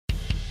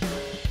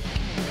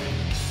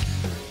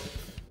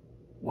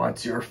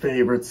What's your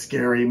favorite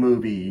scary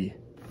movie?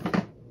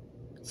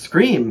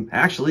 Scream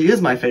actually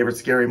is my favorite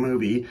scary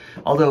movie,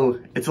 although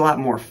it's a lot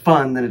more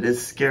fun than it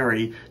is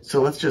scary,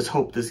 so let's just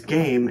hope this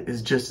game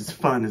is just as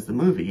fun as the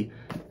movie,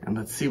 and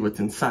let's see what's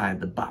inside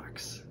the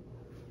box.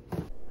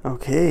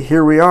 Okay,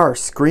 here we are,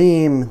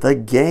 Scream, the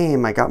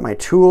game. I got my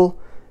tool.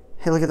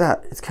 Hey, look at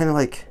that. It's kind of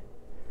like,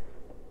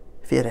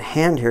 if he had a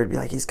hand here, it'd be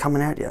like he's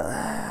coming at you.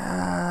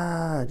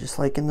 Just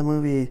like in the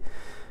movie.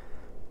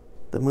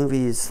 The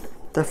movies,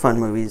 they're fun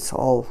movies.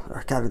 God,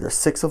 there's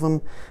 6 of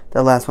them.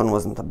 That last one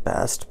wasn't the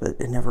best, but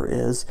it never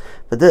is.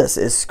 But this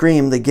is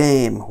Scream the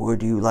game.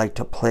 Would you like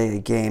to play a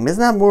game?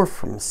 Isn't that more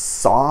from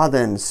Saw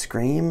than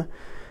Scream?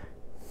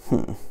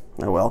 Oh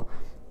well.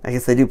 I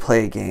guess they do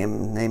play a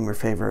game. Name your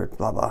favorite,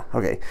 blah blah.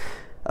 Okay.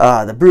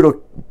 The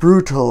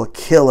brutal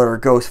killer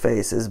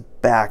Ghostface is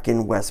back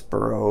in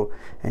Woodsboro,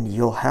 and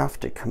you'll have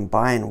to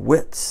combine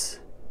wits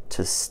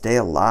to stay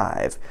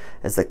alive.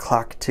 As the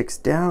clock ticks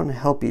down,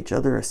 help each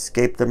other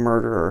escape the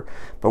murderer.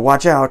 But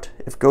watch out,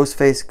 if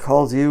Ghostface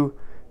calls you,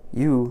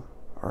 you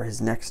are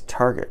his next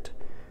target.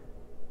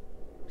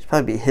 It should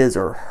probably be his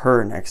or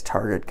her next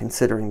target,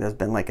 considering there's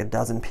been like a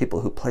dozen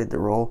people who played the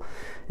role.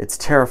 It's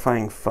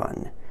terrifying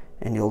fun,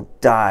 and you'll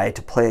die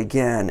to play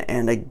again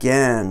and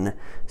again.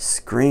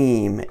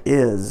 Scream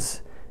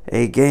is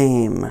a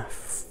game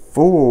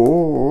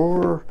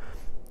for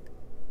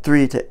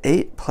 3 to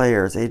 8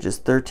 players, ages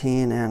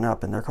 13 and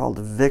up, and they're called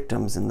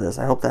victims in this.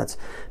 I hope that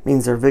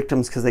means they're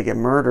victims because they get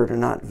murdered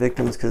and not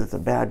victims because it's a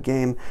bad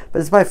game. But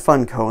it's by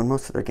Funko, and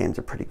most of their games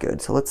are pretty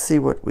good. So let's see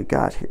what we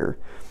got here.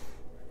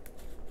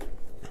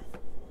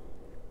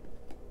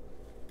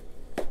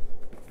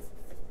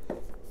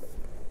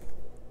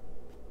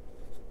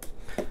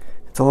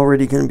 It's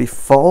already going to be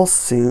fall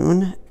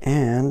soon,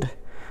 and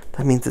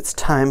that means it's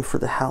time for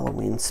the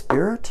Halloween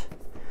spirit.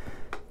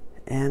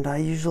 And I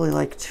usually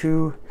like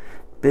to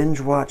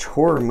binge watch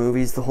horror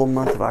movies the whole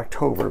month of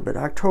October, but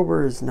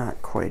October is not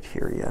quite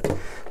here yet.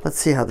 Let's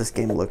see how this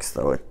game looks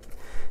though. If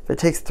it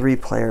takes 3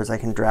 players, I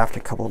can draft a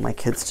couple of my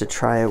kids to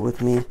try it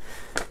with me,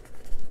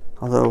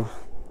 although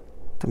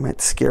they might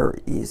scare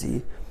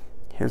easy.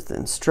 Here's the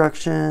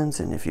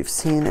instructions, and if you've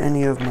seen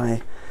any of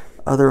my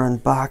other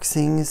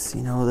unboxings,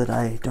 you know that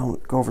I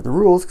don't go over the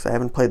rules because I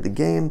haven't played the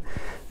game,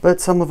 but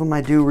some of them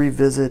I do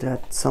revisit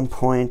at some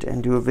point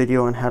and do a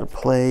video on how to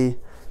play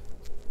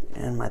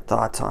and my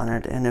thoughts on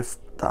it, and if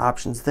the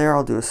options there,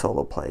 I'll do a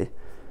solo play.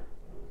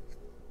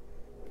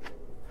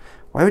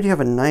 Why would you have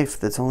a knife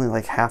that's only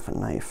like half a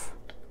knife?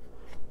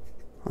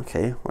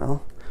 Okay,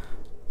 well.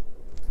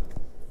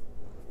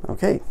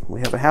 Okay,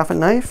 we have a half a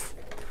knife.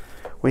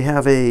 We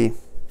have a...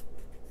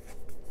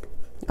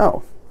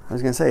 Oh, I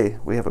was going to say,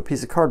 we have a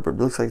piece of cardboard.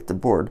 It looks like the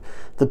board.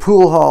 The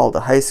pool hall,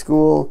 the high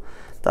school,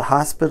 the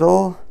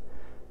hospital,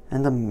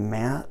 and the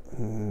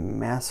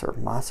Masser?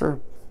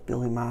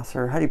 Billy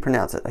Masser? How do you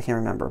pronounce it? I can't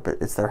remember, but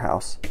it's their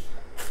house.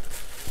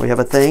 We have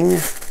a thing.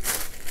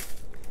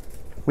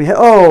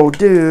 Oh,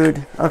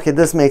 dude. Okay,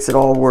 this makes it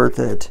all worth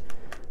it.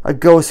 A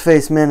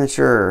Ghostface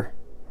miniature.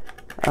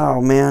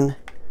 Oh, man.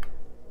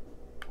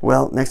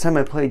 Well, next time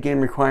I play a game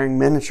requiring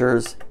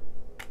miniatures,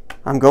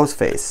 I'm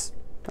Ghostface.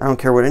 I don't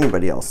care what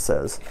anybody else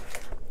says.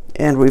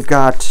 And we've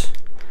got...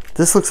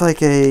 This looks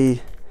like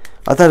a...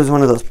 I thought it was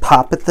one of those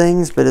pop-it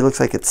things, but it looks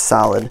like it's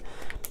solid.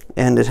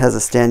 And it has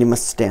a stand. You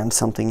must stand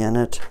something in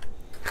it.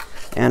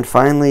 And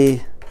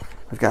finally,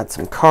 I've got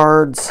some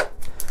cards.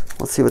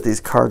 Let's see what these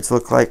cards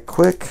look like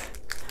quick.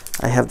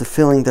 I have the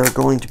feeling they're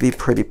going to be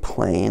pretty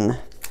plain,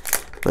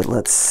 but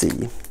let's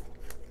see.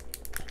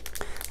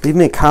 Leave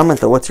me a comment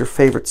though, what's your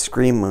favorite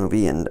Scream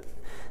movie? And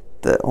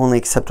the only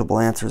acceptable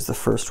answer is the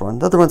first one.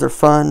 The other ones are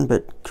fun,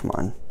 but come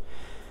on.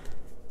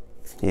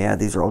 Yeah,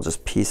 these are all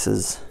just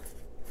pieces.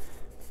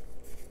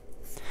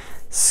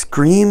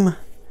 Scream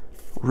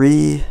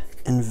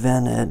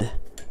reinvented.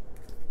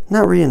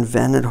 Not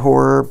reinvented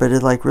horror, but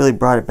it like really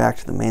brought it back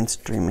to the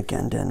mainstream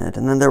again, didn't it?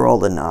 And then there were all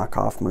the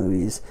knockoff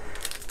movies.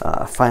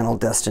 Final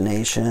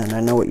Destination, I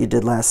Know What You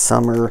Did Last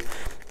Summer.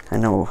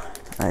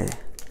 I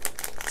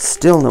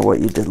still know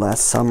what you did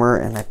last summer,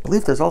 and I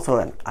believe there's also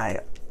an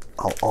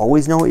I'll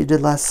Always Know What You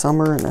Did Last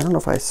Summer, and I don't know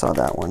if I saw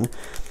that one.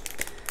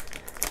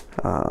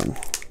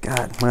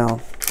 God,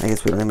 well, I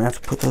guess we don't even have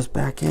to put those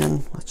back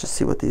in. Let's just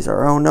see what these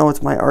are. Oh no,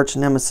 it's my arch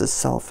nemesis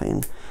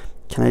cellophane.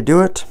 Can I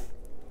do it?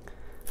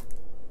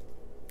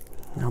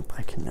 Nope,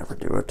 I can never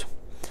do it.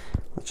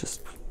 Let's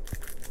just...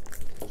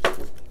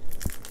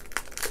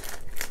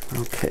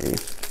 Okay.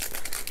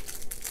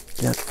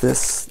 Get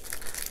this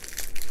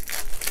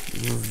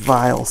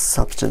vile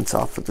substance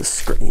off of the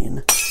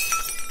screen.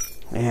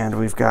 And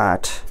we've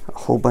got a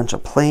whole bunch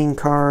of playing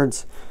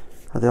cards.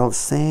 Are they all the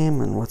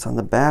same? And what's on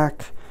the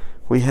back?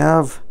 We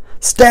have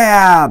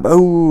Stab!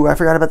 Oh, I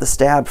forgot about the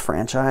Stab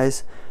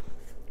franchise,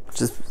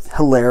 which is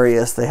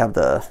hilarious. They have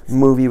the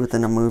movie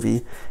within a movie.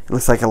 It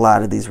looks like a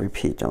lot of these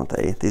repeat, don't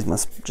they? These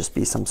must just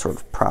be some sort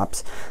of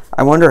props.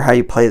 I wonder how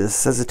you play this. It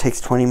says it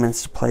takes 20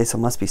 minutes to play, so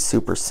it must be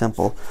super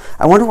simple.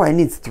 I wonder why it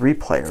needs 3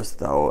 players,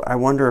 though. I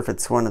wonder if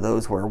it's one of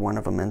those where one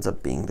of them ends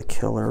up being the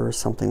killer or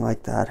something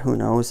like that. Who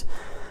knows?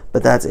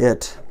 But that's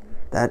it.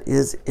 That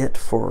is it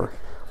for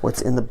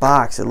what's in the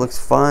box. It looks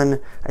fun.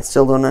 I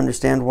still don't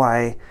understand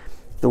why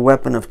the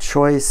weapon of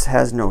choice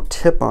has no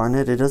tip on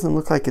it. It doesn't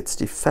look like it's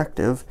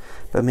defective,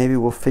 but maybe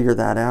we'll figure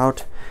that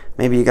out.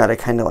 Maybe you got to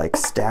kind of like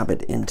stab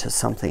it into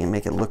something and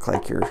make it look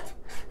like you're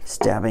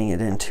stabbing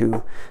it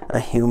into a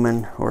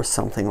human or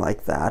something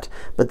like that.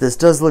 But this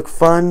does look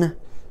fun,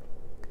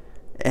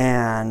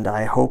 and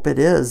I hope it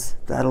is.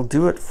 That'll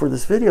do it for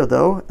this video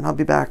though, and I'll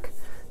be back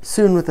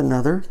soon with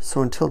another.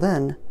 So until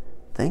then,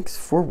 thanks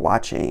for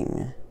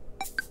watching.